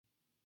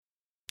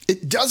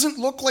It doesn't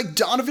look like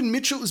Donovan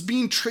Mitchell is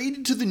being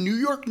traded to the New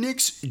York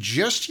Knicks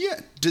just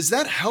yet. Does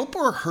that help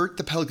or hurt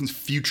the Pelicans'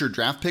 future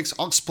draft picks?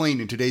 I'll explain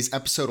in today's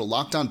episode of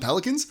Locked On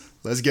Pelicans.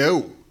 Let's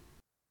go.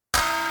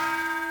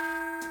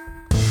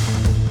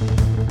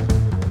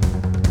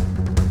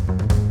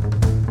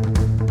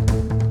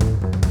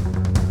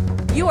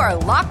 You are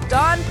Locked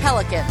On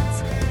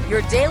Pelicans,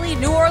 your daily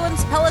New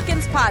Orleans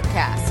Pelicans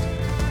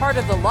podcast, part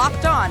of the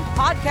Locked On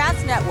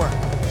Podcast Network,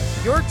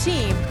 your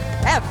team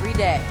every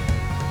day.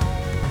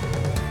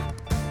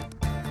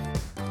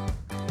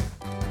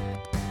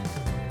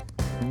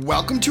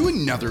 Welcome to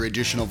another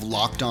edition of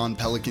Locked On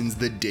Pelicans,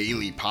 the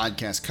daily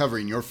podcast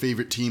covering your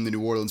favorite team, the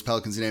New Orleans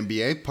Pelicans and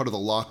NBA, part of the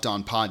Locked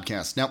On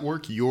Podcast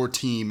Network, your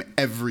team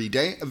every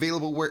day,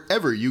 available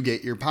wherever you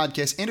get your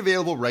podcasts and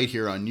available right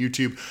here on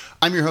YouTube.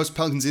 I'm your host,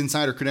 Pelicans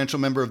Insider, credential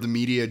member of the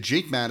media,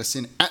 Jake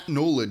Madison, at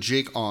NOLA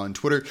Jake on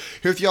Twitter,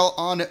 here with y'all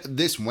on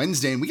this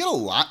Wednesday, and we got a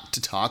lot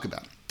to talk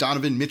about.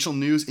 Donovan Mitchell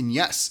news, and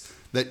yes,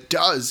 that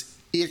does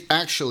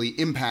actually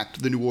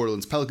impact the New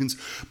Orleans Pelicans.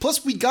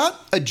 Plus, we got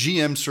a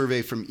GM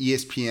survey from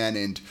ESPN,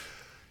 and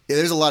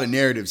there's a lot of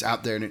narratives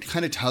out there, and it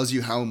kind of tells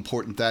you how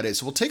important that is.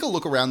 So we'll take a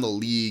look around the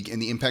league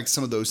and the impact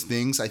some of those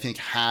things I think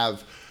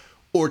have,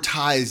 or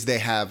ties they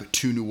have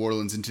to New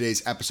Orleans in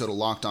today's episode of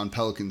Locked On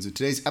Pelicans. And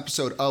today's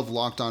episode of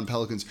Locked On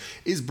Pelicans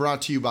is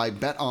brought to you by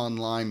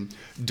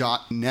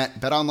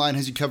BetOnline.net. BetOnline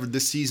has you covered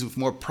this season with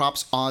more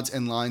props, odds,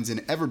 and lines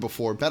than ever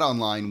before.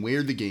 BetOnline,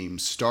 where the game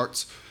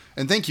starts.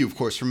 And thank you, of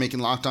course, for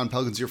making Locked On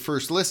Pelicans your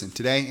first listen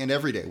today and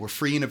every day. We're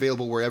free and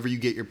available wherever you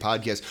get your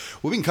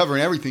podcasts. We've been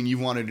covering everything you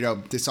wanted to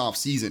know this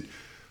offseason.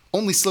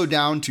 Only slowed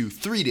down to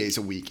 3 days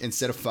a week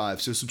instead of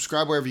 5. So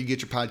subscribe wherever you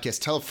get your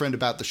podcast. Tell a friend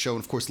about the show. And,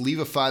 of course, leave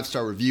a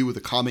 5-star review with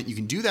a comment. You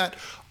can do that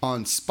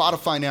on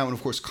Spotify now. And,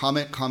 of course,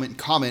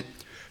 comment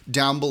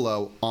down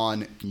below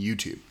on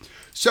YouTube.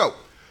 So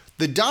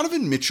the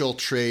Donovan Mitchell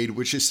trade,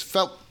 which has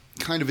felt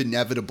kind of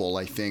inevitable,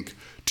 I think,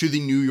 to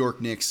the New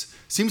York Knicks,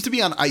 seems to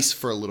be on ice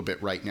for a little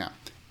bit right now.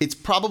 It's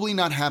probably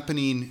not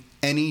happening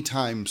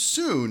anytime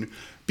soon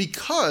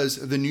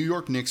because the New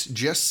York Knicks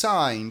just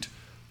signed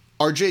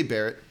RJ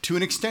Barrett to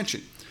an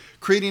extension,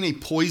 creating a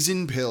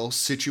poison pill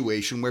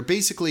situation where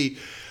basically,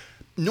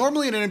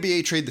 normally in an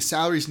NBA trade, the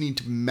salaries need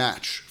to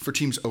match for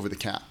teams over the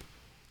cap.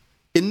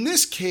 In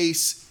this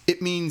case,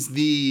 it means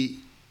the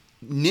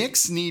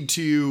Knicks need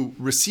to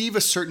receive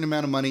a certain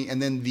amount of money,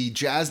 and then the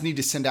Jazz need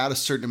to send out a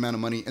certain amount of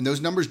money, and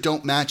those numbers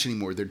don't match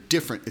anymore. They're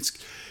different. It's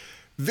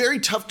very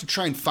tough to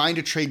try and find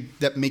a trade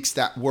that makes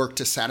that work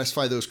to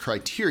satisfy those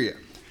criteria.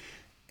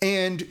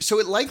 And so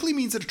it likely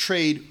means that a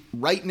trade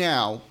right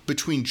now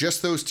between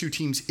just those two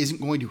teams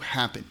isn't going to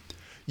happen.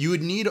 You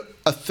would need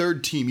a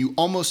third team. You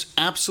almost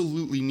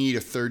absolutely need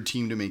a third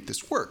team to make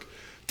this work.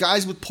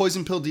 Guys with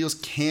poison pill deals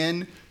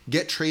can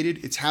get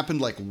traded. It's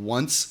happened like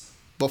once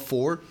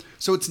before.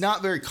 So it's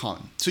not very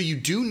common. So you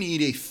do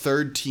need a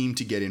third team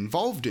to get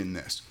involved in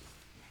this.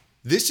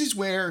 This is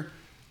where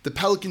the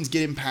Pelicans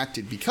get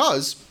impacted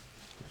because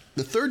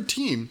the third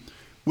team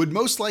would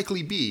most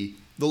likely be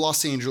the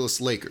Los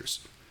Angeles Lakers.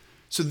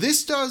 So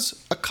this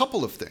does a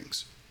couple of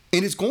things,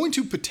 and it's going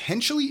to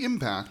potentially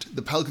impact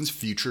the Pelicans'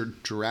 future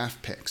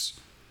draft picks.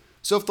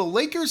 So if the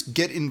Lakers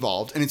get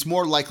involved, and it's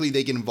more likely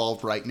they get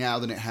involved right now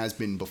than it has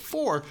been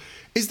before,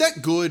 is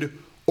that good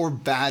or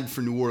bad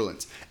for New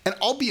Orleans? And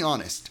I'll be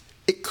honest,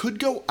 it could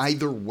go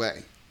either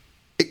way.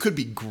 It could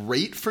be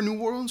great for New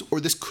Orleans, or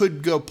this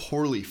could go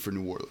poorly for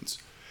New Orleans.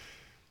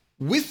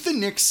 With the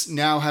Knicks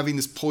now having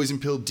this poison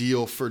pill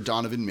deal for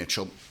Donovan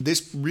Mitchell,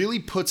 this really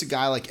puts a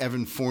guy like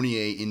Evan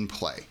Fournier in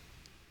play.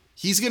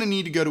 He's going to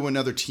need to go to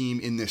another team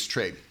in this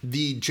trade.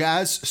 The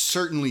Jazz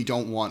certainly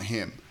don't want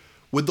him.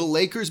 Would the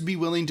Lakers be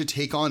willing to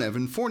take on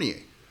Evan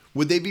Fournier?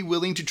 Would they be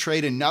willing to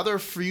trade another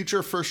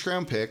future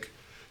first-round pick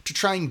to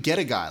try and get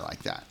a guy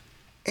like that?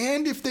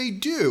 And if they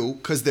do,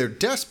 because they're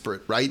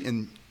desperate, right?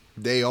 And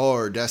they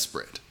are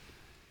desperate.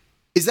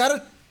 Is that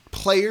a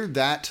player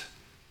that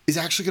is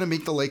actually going to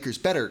make the Lakers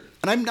better?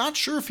 And I'm not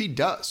sure if he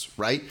does,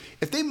 right?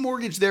 If they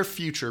mortgage their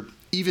future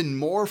even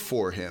more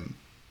for him,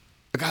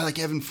 a guy like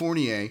Evan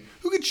Fournier,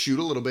 who could shoot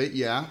a little bit,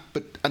 yeah,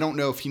 but I don't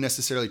know if he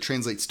necessarily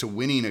translates to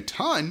winning a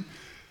ton,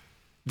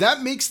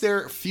 that makes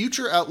their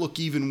future outlook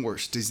even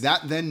worse. Does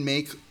that then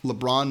make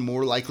LeBron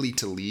more likely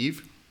to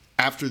leave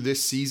after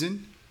this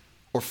season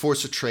or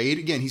force a trade?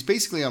 Again, he's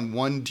basically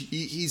on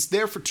he's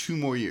there for 2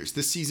 more years,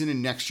 this season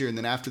and next year, and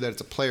then after that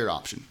it's a player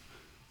option.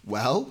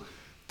 Well,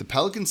 the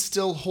Pelicans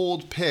still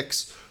hold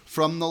picks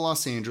from the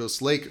Los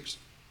Angeles Lakers.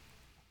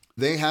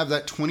 They have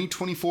that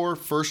 2024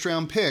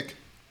 first-round pick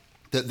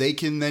that they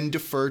can then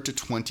defer to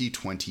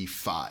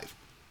 2025.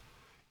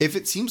 If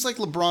it seems like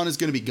LeBron is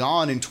going to be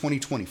gone in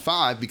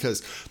 2025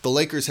 because the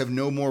Lakers have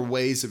no more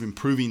ways of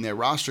improving their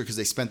roster because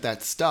they spent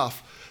that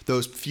stuff,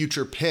 those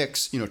future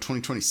picks,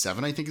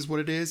 2027 I think is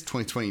what it is,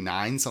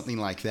 2029, something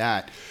like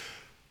that.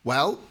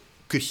 Well,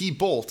 could he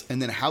bolt?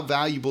 And then how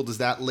valuable does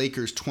that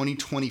Lakers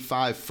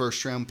 2025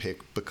 first round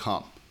pick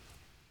become?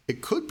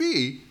 It could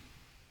be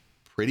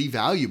pretty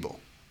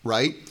valuable.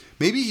 right?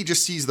 Maybe he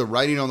just sees the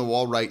writing on the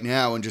wall right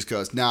now and just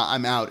goes, nah,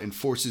 I'm out, and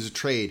forces a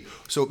trade.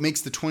 So it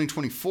makes the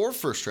 2024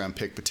 first round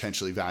pick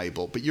potentially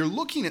valuable. But you're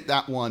looking at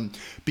that one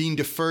being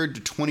deferred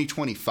to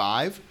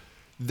 2025.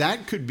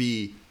 That could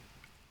be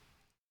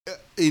an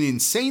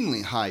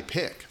insanely high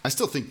pick. I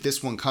still think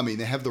this one coming,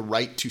 they have the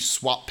right to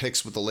swap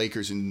picks with the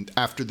Lakers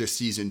after this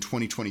season,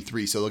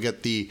 2023. So they'll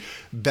get the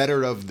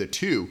better of the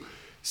two.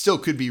 Still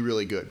could be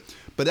really good.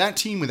 But that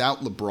team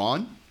without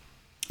LeBron,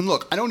 and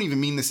look, I don't even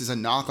mean this as a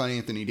knock on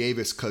Anthony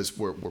Davis because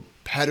we're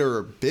Petter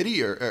or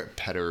Biddy, or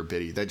Petter or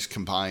Biddy. That just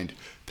combined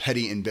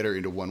petty and bitter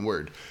into one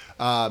word.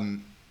 How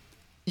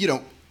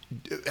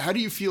do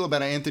you feel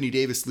about Anthony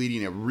Davis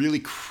leading a really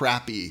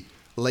crappy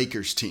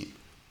Lakers team?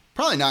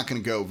 Probably not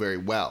going to go very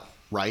well,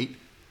 right?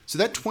 So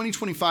that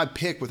 2025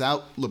 pick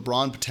without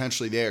LeBron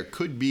potentially there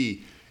could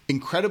be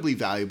incredibly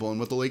valuable, and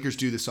what the Lakers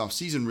do this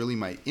offseason really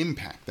might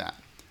impact that.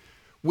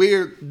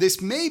 Where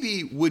this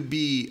maybe would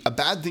be a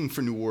bad thing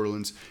for New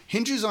Orleans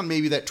hinges on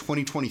maybe that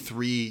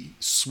 2023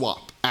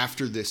 swap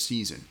after this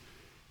season.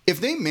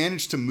 If they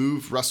manage to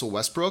move Russell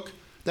Westbrook,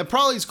 that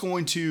probably is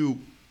going to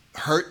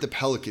hurt the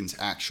Pelicans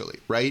actually,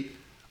 right?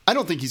 I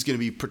don't think he's going to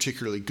be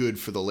particularly good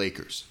for the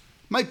Lakers.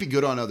 Might be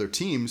good on other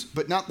teams,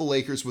 but not the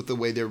Lakers with the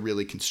way they're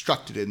really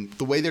constructed. And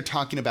the way they're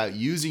talking about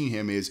using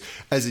him is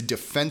as a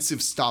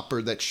defensive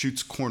stopper that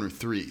shoots corner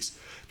threes.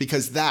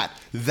 Because that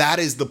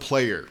is the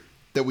player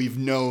that we've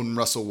known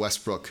Russell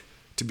Westbrook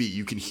to be.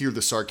 You can hear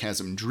the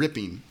sarcasm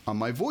dripping on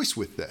my voice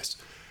with this.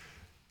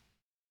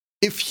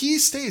 If he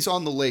stays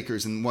on the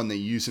Lakers, and one, they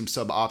use him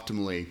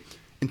suboptimally,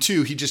 and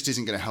two, he just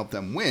isn't going to help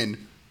them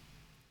win,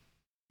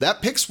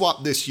 that pick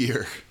swap this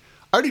year,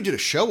 I already did a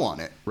show on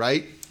it,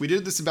 right? We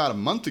did this about a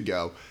month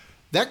ago.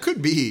 That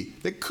could be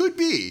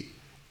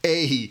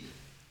a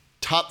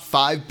top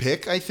 5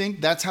 pick, I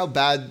think. That's how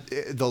bad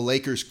the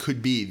Lakers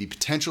could be. The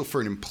potential for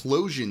an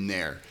implosion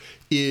there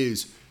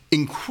is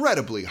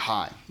incredibly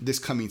high this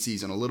coming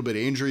season. A little bit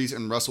of injuries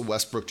and Russell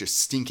Westbrook just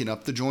stinking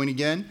up the joint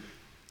again.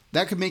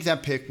 That could make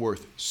that pick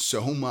worth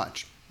so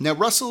much. Now,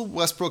 Russell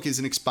Westbrook is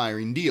an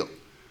expiring deal,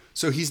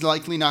 so he's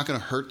likely not going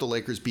to hurt the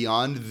Lakers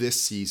beyond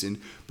this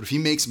season. But if he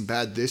makes them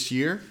bad this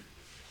year,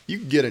 you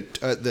could get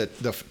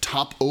the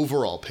top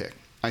overall pick,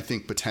 I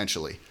think,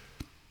 potentially.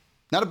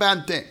 Not a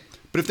bad thing.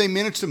 But if they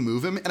manage to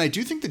move him, and I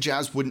do think the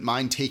Jazz wouldn't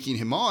mind taking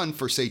him on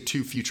for, say,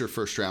 2 future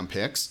first-round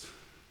picks,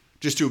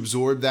 just to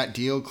absorb that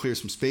deal, clear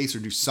some space, or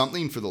do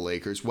something for the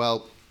Lakers.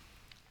 Well,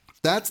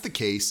 if that's the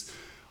case,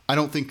 I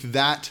don't think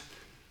that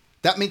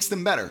makes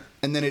them better.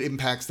 And then it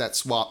impacts that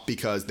swap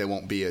because they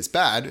won't be as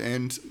bad.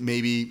 And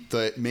maybe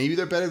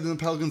they're better than the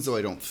Pelicans, though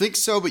I don't think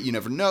so, but you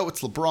never know.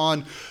 It's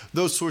LeBron,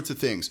 those sorts of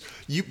things.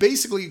 You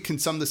basically can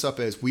sum this up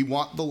as we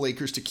want the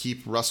Lakers to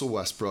keep Russell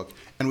Westbrook,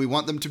 and we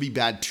want them to be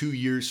bad 2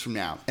 years from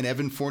now. And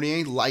Evan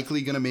Fournier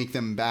likely going to make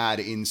them bad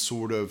in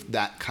sort of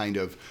that kind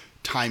of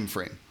time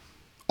frame.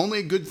 Only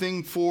a good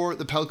thing for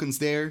the Pelicans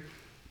there.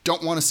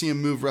 Don't want to see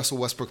him move Russell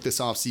Westbrook this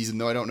offseason,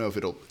 though I don't know if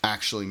it'll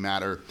actually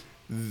matter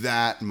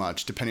that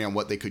much, depending on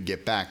what they could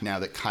get back now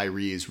that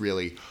Kyrie is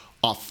really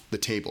off the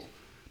table.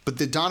 But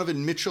the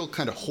Donovan Mitchell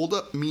kind of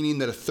holdup, meaning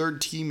that a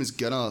third team is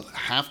going to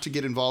have to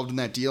get involved in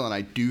that deal, and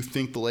I do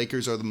think the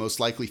Lakers are the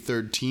most likely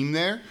third team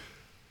there,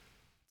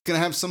 going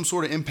to have some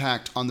sort of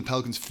impact on the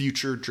Pelicans'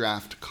 future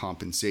draft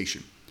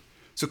compensation.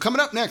 So coming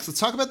up next, let's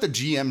talk about the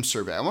GM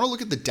survey. I want to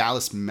look at the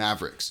Dallas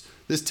Mavericks.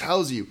 This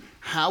tells you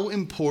how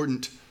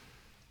important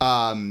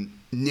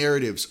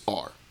narratives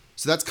are.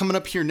 So that's coming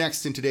up here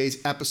next in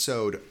today's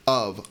episode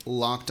of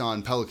Locked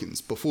On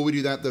Pelicans. Before we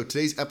do that, though,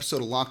 today's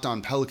episode of Locked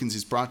On Pelicans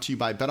is brought to you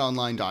by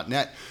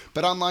BetOnline.net.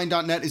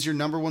 BetOnline.net is your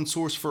number one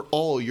source for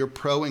all your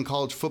pro and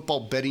college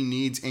football betting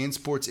needs and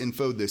sports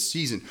info this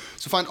season.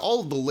 So find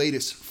all of the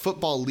latest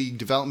football league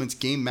developments,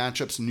 game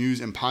matchups, news,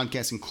 and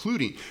podcasts,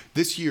 including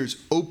this year's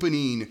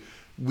opening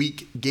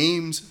week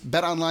games.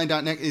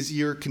 BetOnline.net is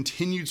your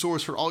continued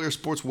source for all your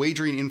sports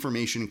wagering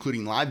information,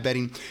 including live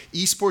betting,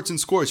 esports, and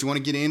scores. You want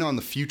to get in on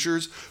the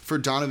futures for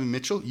Donovan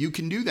Mitchell? You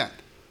can do that.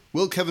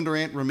 Will Kevin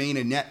Durant remain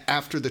a net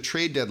after the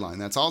trade deadline?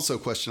 That's also a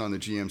question on the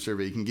GM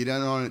survey. You can get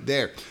in on it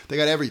there. They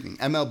got everything: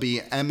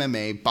 MLB,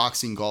 MMA,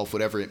 boxing, golf,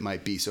 whatever it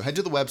might be. So head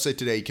to the website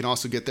today. You can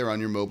also get there on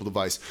your mobile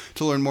device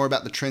to learn more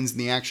about the trends in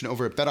the action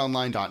over at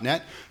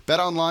BetOnline.net.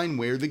 BetOnline,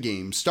 where the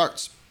game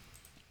starts.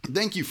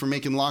 Thank you for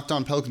making Locked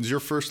On Pelicans your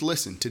first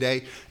listen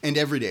today and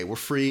every day. We're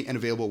free and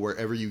available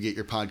wherever you get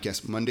your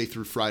podcasts, Monday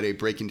through Friday,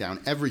 breaking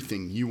down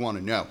everything you want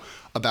to know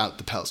about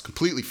the Pels.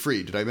 Completely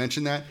free. Did I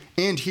mention that?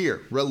 And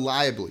here,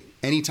 reliably,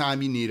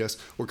 anytime you need us,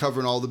 we're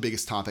covering all the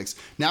biggest topics.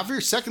 Now for your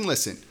second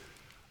listen,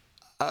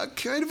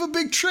 kind of a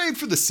big trade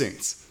for the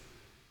Saints.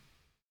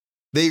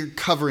 They're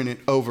covering it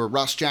over.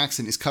 Ross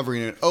Jackson is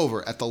covering it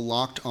over at the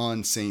Locked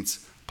On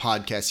Saints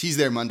podcast. He's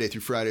there Monday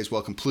through Friday as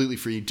well, completely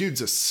free.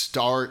 Dude's a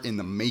star in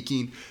the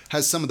making,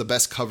 has some of the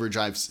best coverage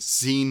I've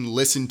seen,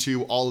 listened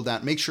to, all of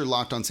that. Make sure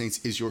Locked On Saints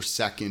is your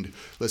second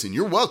listen.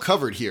 You're well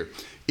covered here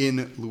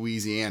in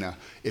Louisiana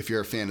if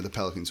you're a fan of the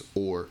Pelicans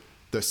or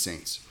the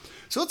Saints.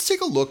 So let's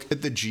take a look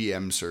at the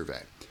GM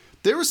survey.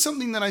 There was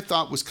something that I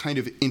thought was kind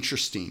of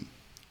interesting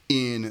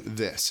in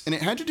this, and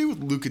it had to do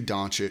with Luka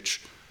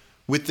Doncic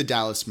with the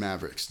Dallas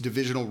Mavericks,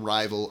 divisional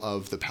rival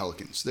of the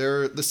Pelicans.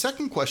 The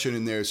second question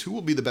in there is who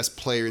will be the best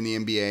player in the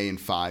NBA in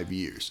 5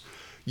 years?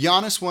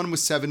 Giannis won with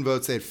 7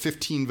 votes. They had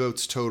 15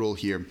 votes total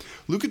here.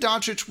 Luka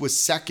Doncic was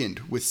second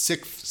with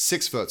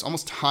six votes,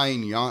 almost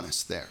tying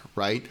Giannis there,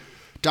 right?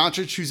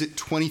 Doncic, who's at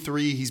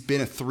 23, he's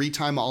been a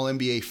 3-time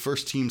All-NBA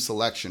first-team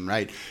selection,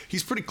 right?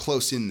 He's pretty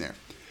close in there.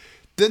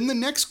 Then the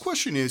next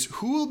question is,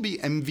 who will be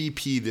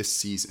MVP this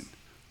season?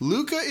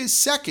 Luka is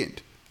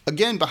second,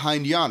 again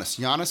behind Giannis.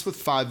 Giannis with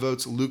 5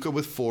 votes, Luka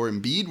with 4,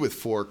 Embiid with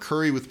 4,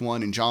 Curry with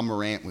 1, and John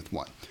Morant with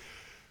 1.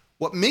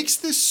 What makes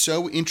this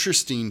so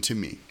interesting to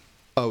me,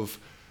 of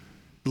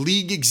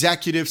league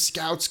executives,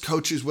 scouts,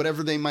 coaches,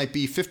 whatever they might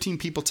be, 15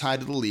 people tied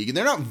to the league, and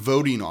they're not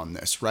voting on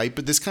this, right?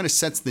 But this kind of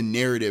sets the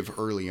narrative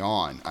early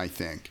on, I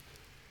think,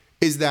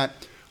 is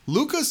that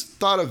Luka's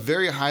thought of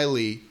very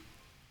highly,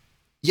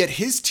 yet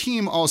his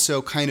team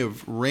also kind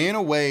of ran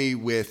away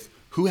with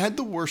who had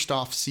the worst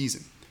off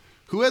season.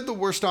 Who had the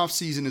worst off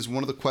season is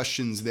one of the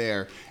questions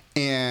there,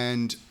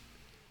 and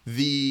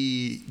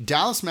the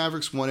Dallas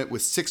Mavericks won it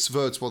with 6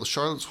 votes, while the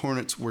Charlotte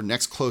Hornets were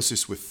next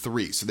closest with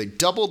 3. So they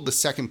doubled the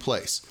second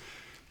place.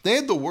 They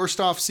had the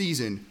worst off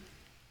season,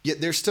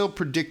 yet they're still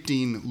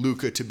predicting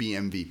Luka to be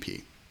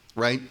MVP,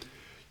 right?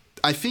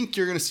 I think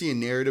you're going to see a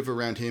narrative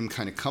around him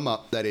kind of come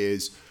up that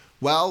is,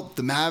 well,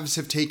 the Mavs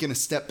have taken a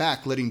step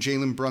back, letting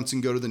Jalen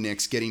Brunson go to the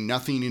Knicks, getting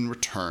nothing in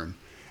return.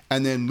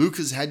 And then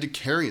Luka's had to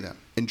carry them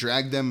and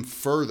drag them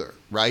further,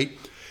 right?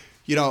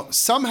 You know,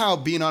 somehow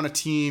being on a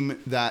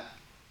team that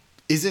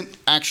isn't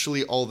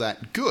actually all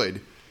that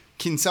good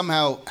can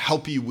somehow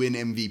help you win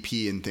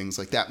MVP and things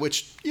like that,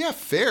 which, yeah,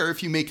 fair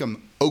if you make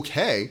them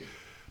okay.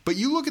 But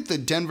you look at the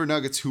Denver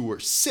Nuggets, who were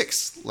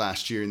 6th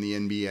last year in the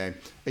NBA,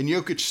 and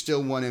Jokic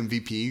still won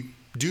MVP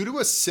due to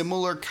a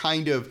similar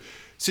kind of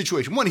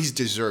situation. One, he's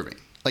deserving,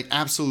 like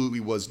absolutely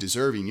was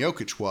deserving,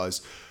 Jokic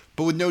was.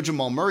 But with no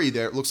Jamal Murray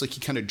there, it looks like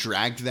he kind of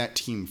dragged that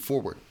team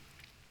forward.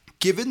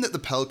 Given that the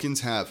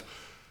Pelicans have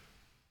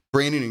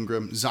Brandon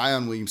Ingram,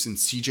 Zion Williamson,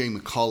 CJ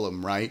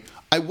McCollum, right?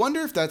 I wonder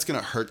if that's going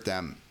to hurt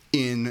them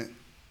in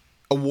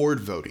award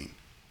voting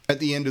at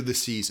the end of the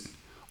season.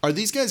 Are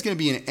these guys going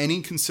to be in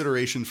any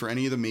consideration for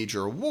any of the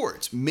major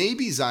awards?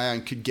 Maybe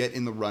Zion could get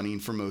in the running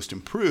for most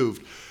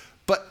improved,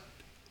 but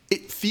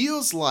it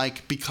feels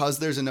like because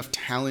there's enough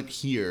talent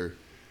here,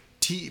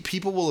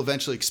 people will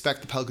eventually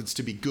expect the Pelicans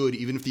to be good,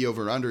 even if the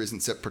over-under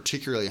isn't set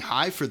particularly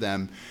high for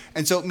them.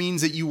 And so it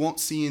means that you won't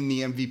see in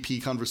the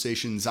MVP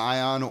conversation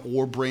Zion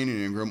or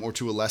Brandon Ingram, or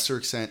to a lesser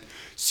extent,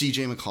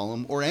 CJ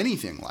McCollum, or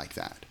anything like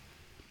that.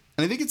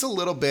 And I think it's a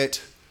little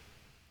bit,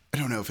 I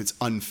don't know if it's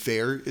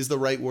unfair is the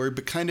right word,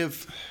 but kind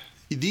of,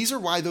 these are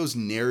why those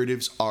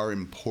narratives are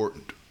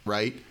important,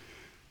 right?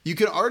 You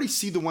can already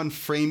see the one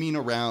framing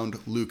around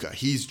Luka.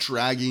 He's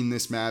dragging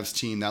this Mavs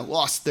team that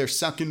lost their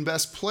second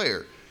best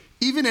player.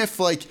 Even if,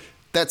 like,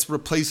 that's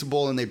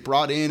replaceable and they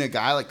brought in a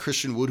guy like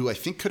Christian Wood, who I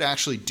think could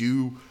actually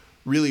do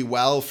really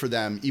well for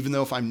them, even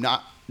though if I'm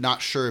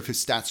not sure if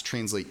his stats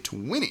translate to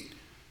winning.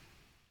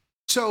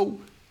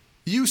 So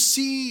you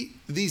see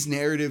these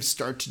narratives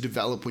start to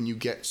develop when you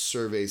get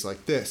surveys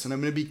like this. And I'm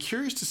going to be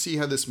curious to see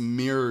how this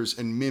mirrors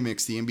and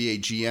mimics the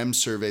NBA GM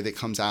survey that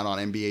comes out on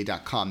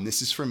NBA.com.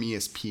 This is from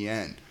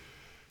ESPN,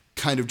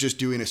 kind of just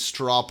doing a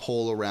straw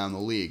poll around the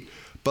league.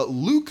 But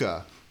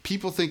Luka,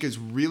 people think, is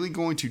really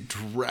going to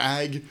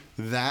drag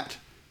that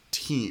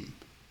team.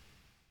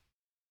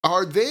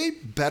 Are they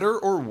better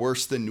or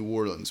worse than New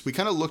Orleans? We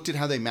kind of looked at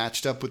how they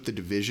matched up with the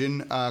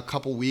division a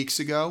couple weeks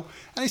ago.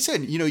 And I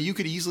said, you know, you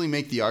could easily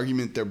make the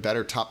argument they're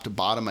better top to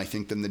bottom, I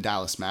think, than the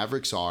Dallas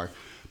Mavericks are.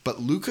 But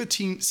Luka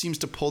seems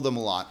to pull them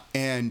a lot.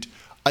 And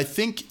I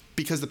think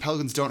because the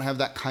Pelicans don't have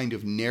that kind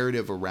of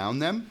narrative around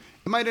them,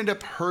 it might end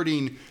up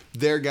hurting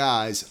their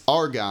guys,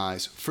 our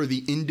guys, for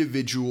the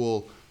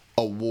individual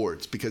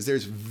awards, because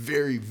there's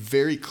very,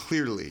 very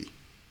clearly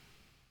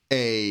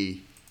a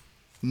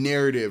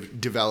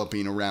narrative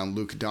developing around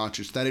Luka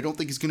Doncic that I don't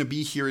think is going to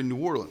be here in New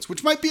Orleans,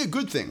 which might be a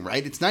good thing,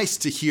 right? It's nice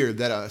to hear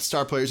that a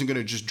star player isn't going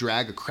to just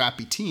drag a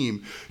crappy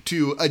team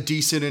to a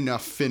decent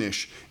enough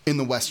finish in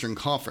the Western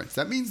Conference.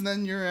 That means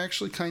then you're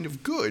actually kind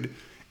of good,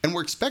 and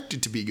we're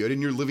expected to be good,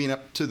 and you're living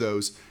up to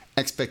those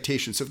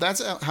expectations. So if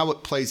that's how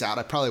it plays out,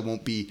 I probably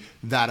won't be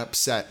that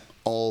upset,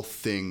 all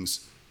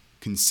things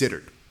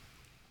considered.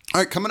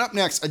 All right, coming up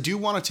next, I do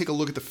want to take a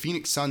look at the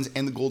Phoenix Suns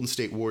and the Golden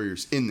State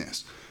Warriors in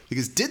this.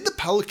 Because did the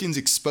Pelicans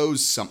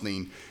expose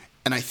something?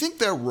 And I think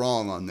they're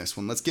wrong on this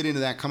one. Let's get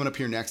into that coming up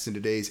here next in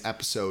today's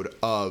episode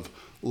of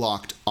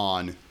Locked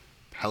On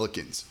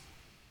Pelicans.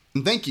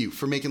 And thank you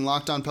for making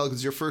Locked On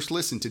Pelicans your first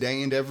listen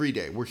today and every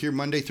day. We're here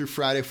Monday through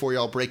Friday for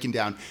y'all, breaking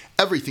down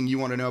everything you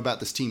want to know about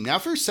this team. Now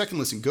for your second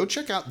listen, go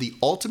check out the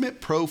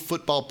Ultimate Pro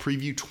Football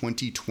Preview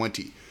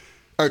 2020.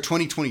 or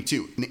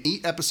 2022, an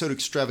 8-episode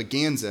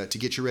extravaganza to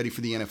get you ready for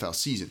the NFL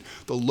season.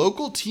 The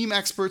local team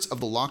experts of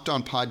the Locked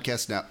On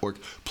Podcast Network,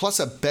 plus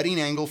a betting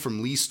angle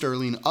from Lee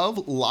Sterling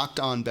of Locked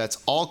On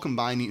Bets, all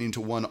combining into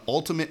one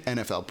ultimate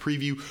NFL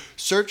preview.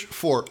 Search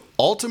for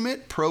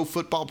Ultimate Pro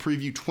Football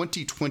Preview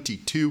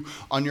 2022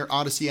 on your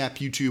Odyssey app,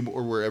 YouTube,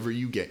 or wherever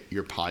you get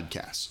your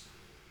podcasts.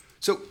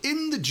 So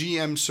in the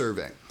GM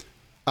survey,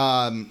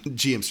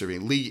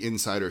 League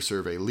Insider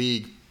Survey,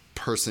 League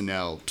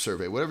Personnel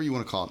Survey, whatever you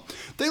want to call it,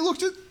 they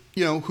looked at,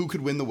 who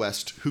could win the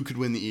West, who could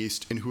win the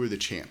East, and who are the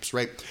champs,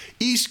 right?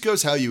 East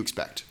goes how you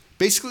expect.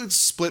 Basically, it's a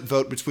split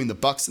vote between the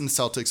Bucks and the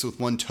Celtics with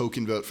one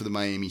token vote for the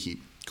Miami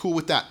Heat. Cool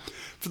with that.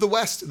 For the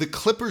West, the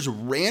Clippers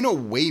ran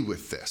away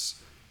with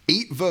this.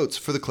 8 votes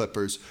for the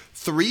Clippers,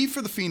 3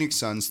 for the Phoenix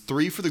Suns,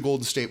 3 for the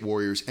Golden State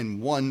Warriors, and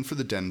 1 for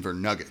the Denver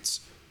Nuggets.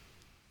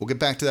 We'll get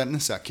back to that in a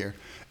sec here.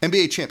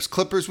 NBA champs,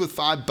 Clippers with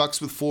 5, Bucks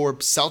with 4,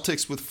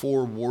 Celtics with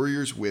 4,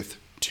 Warriors with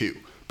 2.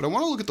 But I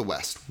want to look at the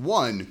West.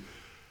 1,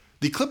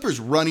 the Clippers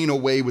running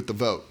away with the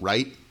vote,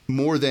 right?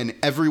 More than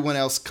everyone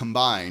else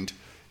combined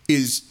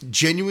is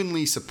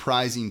genuinely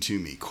surprising to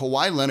me.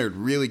 Kawhi Leonard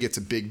really gets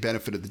a big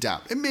benefit of the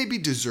doubt, and maybe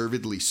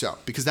deservedly so,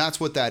 because that's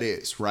what that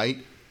is, right?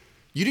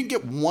 You didn't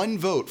get 1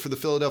 vote for the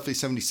Philadelphia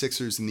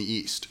 76ers in the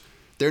East.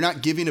 They're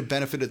not giving a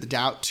benefit of the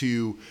doubt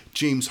to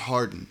James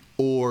Harden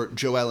or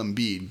Joel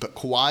Embiid, but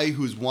Kawhi,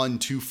 who's won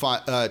 2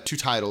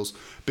 titles,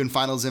 been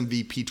Finals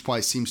MVP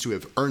twice, seems to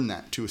have earned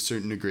that to a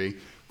certain degree,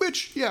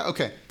 which, yeah,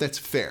 okay, that's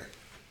fair.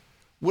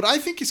 What I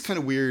think is kind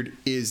of weird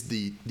is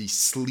the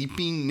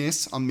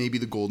sleepiness on maybe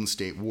the Golden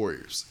State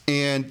Warriors.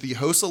 And the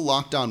host of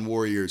Locked On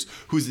Warriors,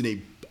 who's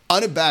an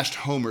unabashed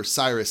homer,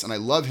 Cyrus, and I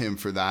love him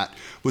for that,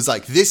 was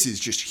like, this is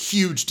just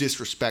huge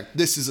disrespect.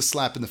 This is a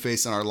slap in the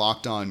face on our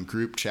Locked On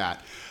group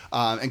chat,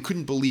 and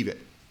couldn't believe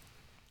it.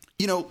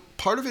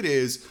 Part of it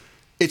is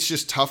it's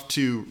just tough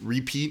to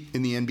repeat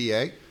in the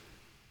NBA.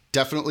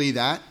 Definitely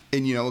that.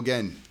 And,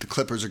 again, the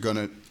Clippers are going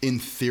to, in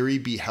theory,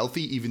 be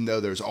healthy, even though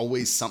there's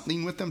always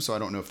something with them. So I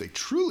don't know if they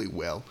truly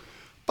will.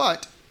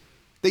 But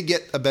they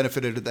get a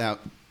benefit of that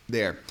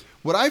there.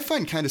 What I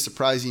find kind of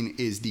surprising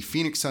is the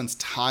Phoenix Suns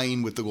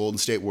tying with the Golden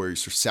State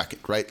Warriors for second,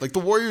 right? Like, the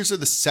Warriors are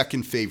the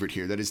second favorite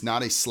here. That is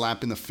not a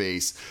slap in the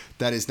face.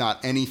 That is not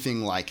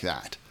anything like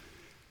that.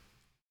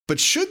 But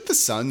should the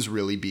Suns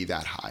really be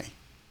that high?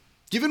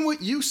 Given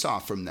what you saw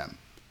from them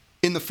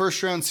in the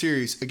first round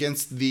series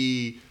against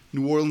the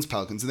New Orleans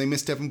Pelicans, and they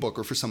missed Devin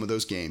Booker for some of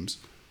those games,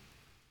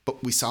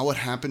 but we saw what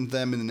happened to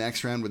them in the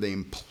next round where they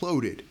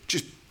imploded,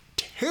 just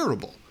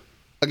terrible,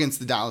 against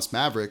the Dallas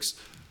Mavericks.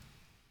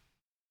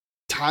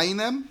 Tying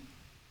them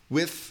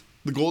with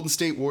the Golden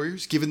State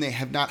Warriors, given they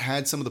have not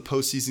had some of the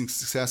postseason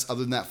success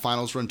other than that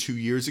finals run 2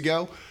 years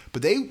ago,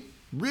 but they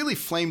really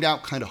flamed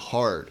out kind of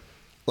hard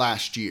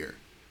last year.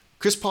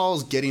 Chris Paul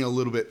is getting a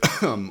little bit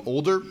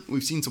older.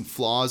 We've seen some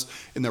flaws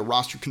in their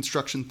roster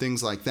construction,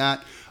 things like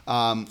that,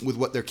 with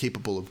what they're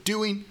capable of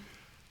doing.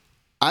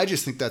 I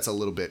just think that's a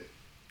little bit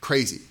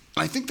crazy.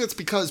 And I think that's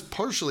because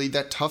partially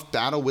that tough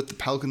battle with the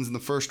Pelicans in the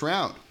first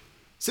round.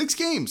 6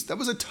 games. That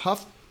was a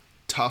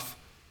tough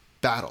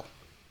battle.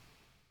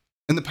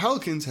 And the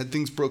Pelicans had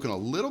things broken a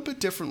little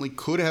bit differently,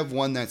 could have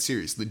won that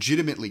series.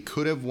 Legitimately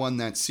could have won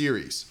that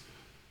series.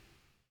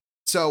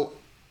 So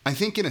I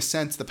think in a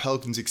sense the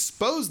Pelicans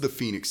exposed the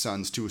Phoenix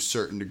Suns to a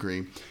certain degree,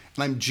 and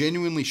I'm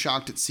genuinely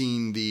shocked at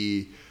seeing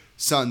the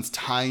Suns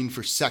tying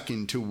for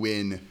second to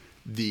win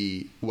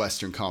the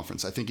Western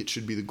Conference. I think it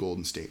should be the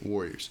Golden State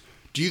Warriors.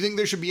 Do you think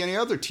there should be any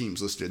other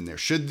teams listed in there?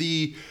 Should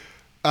the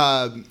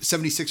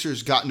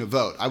 76ers gotten a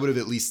vote? I would have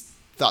at least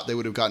thought they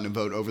would have gotten a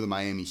vote over the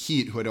Miami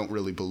Heat, who I don't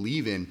really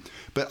believe in,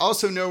 but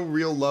also no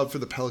real love for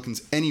the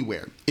Pelicans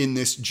anywhere in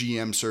this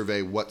GM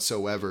survey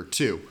whatsoever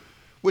too,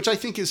 which I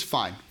think is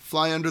fine.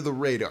 Fly under the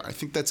radar. I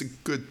think that's a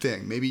good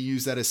thing. Maybe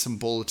use that as some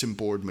bulletin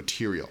board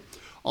material.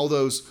 All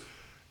those,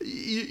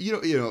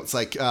 it's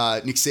like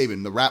Nick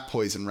Saban, the rat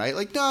poison, right?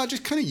 Like, no,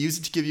 just kind of use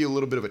it to give you a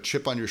little bit of a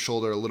chip on your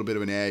shoulder, a little bit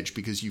of an edge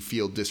because you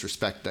feel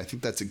disrespected. I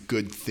think that's a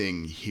good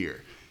thing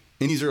here.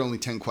 And these are only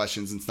 10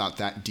 questions. And it's not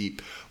that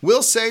deep.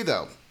 Will say,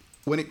 though,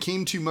 when it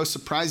came to most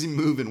surprising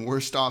move and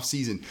worst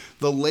offseason,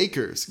 the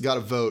Lakers got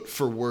a vote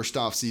for worst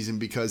offseason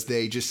because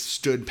they just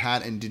stood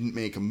pat and didn't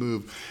make a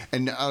move.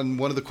 And on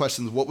one of the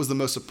questions, what was the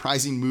most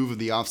surprising move of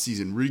the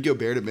offseason? Rudy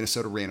Gobert to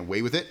Minnesota ran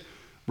away with it.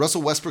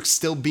 Russell Westbrook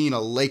still being a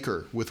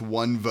Laker with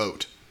 1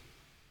 vote.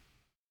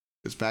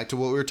 It's back to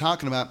what we were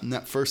talking about in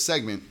that first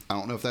segment. I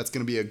don't know if that's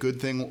going to be a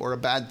good thing or a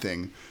bad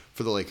thing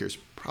for the Lakers.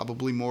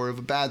 Probably more of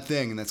a bad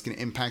thing, and that's going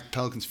to impact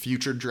Pelicans'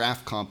 future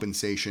draft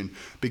compensation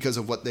because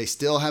of what they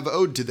still have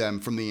owed to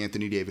them from the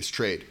Anthony Davis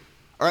trade.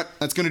 All right,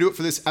 that's going to do it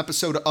for this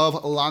episode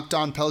of Locked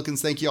On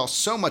Pelicans. Thank you all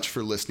so much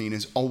for listening.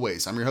 As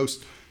always, I'm your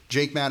host,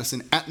 Jake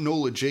Madison, at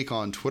NOLA Jake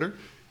on Twitter,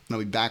 and I'll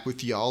be back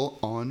with y'all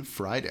on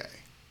Friday.